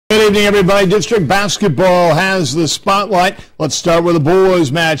evening, everybody. District basketball has the spotlight. Let's start with the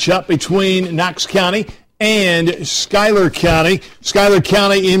boys matchup between Knox County and Schuyler County. Schuyler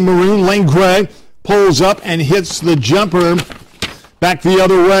County in maroon, Lane Gray pulls up and hits the jumper. Back the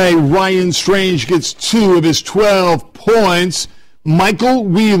other way, Ryan Strange gets 2 of his 12 points. Michael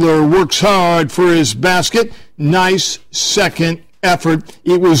Wheeler works hard for his basket. Nice second effort.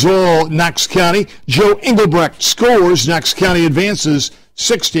 It was all Knox County. Joe Engelbrecht scores. Knox County advances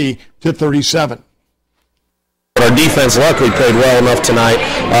 60-37. Our defense luckily played well enough tonight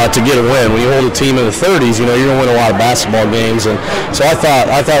to get a win. When you hold a team in the 30s, you're going to win a lot of basketball games. And so I thought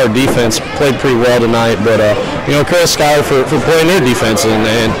our defense played pretty well tonight. But credit Schuyler for playing their defense, and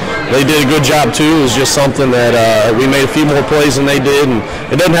they did a good job too. It was just something that we made a few more plays than they did, and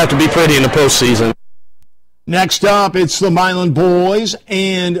it doesn't have to be pretty in the postseason. Next up, it's the Milan boys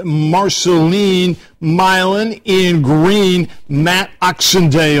and Marceline. Milan in green. Matt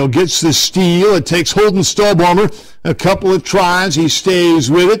Oxendale gets the steal. It takes Holden Stallbomber a couple of tries. He stays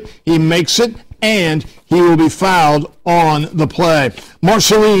with it. He makes it, and he will be fouled on the play.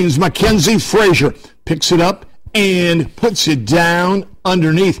 Marceline's Mackenzie Frazier picks it up and puts it down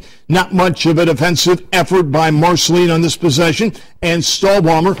underneath. Not much of a defensive effort by Marceline on this possession, and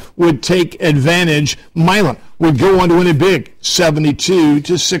Stallbomber would take advantage. Milan would go on to win it big,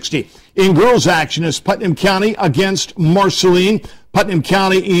 72-60. In girls action is Putnam County against Marceline. Putnam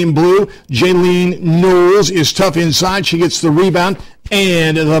County in blue. Jaylene Knowles is tough inside. She gets the rebound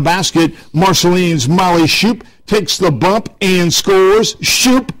and the basket. Marceline's Molly Shoop takes the bump and scores.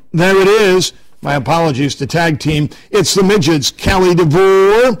 Shoop, there it is. My apologies to tag team. It's the midgets, Callie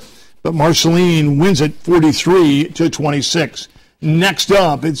DeVore, but Marceline wins it 43-26. Next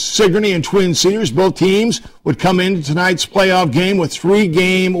up, it's Sigourney and Twin Cedars. Both teams would come into tonight's playoff game with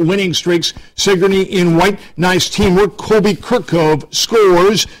 3-game winning streaks. Sigourney in white, nice teamwork. Colby Kirkcove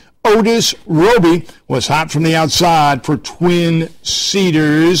scores. Otis Roby was hot from the outside for Twin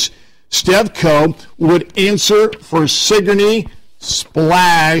Cedars. Stevco would answer for Sigourney.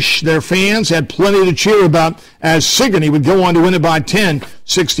 Splash. Their fans had plenty to cheer about as Sigourney would go on to win it by 10,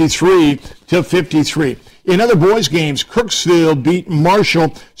 63-53. In other boys games, Kirksville beat Marshall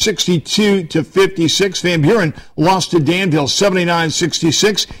 62-56. Van Buren lost to Danville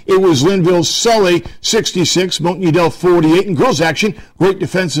 79-66. It was Linville-Sully 66, Mountain Udell 48. In girls action, great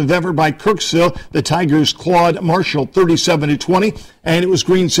defensive effort by Kirksville. The Tigers clawed Marshall 37-20, and it was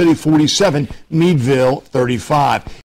Green City 47, Meadville 35.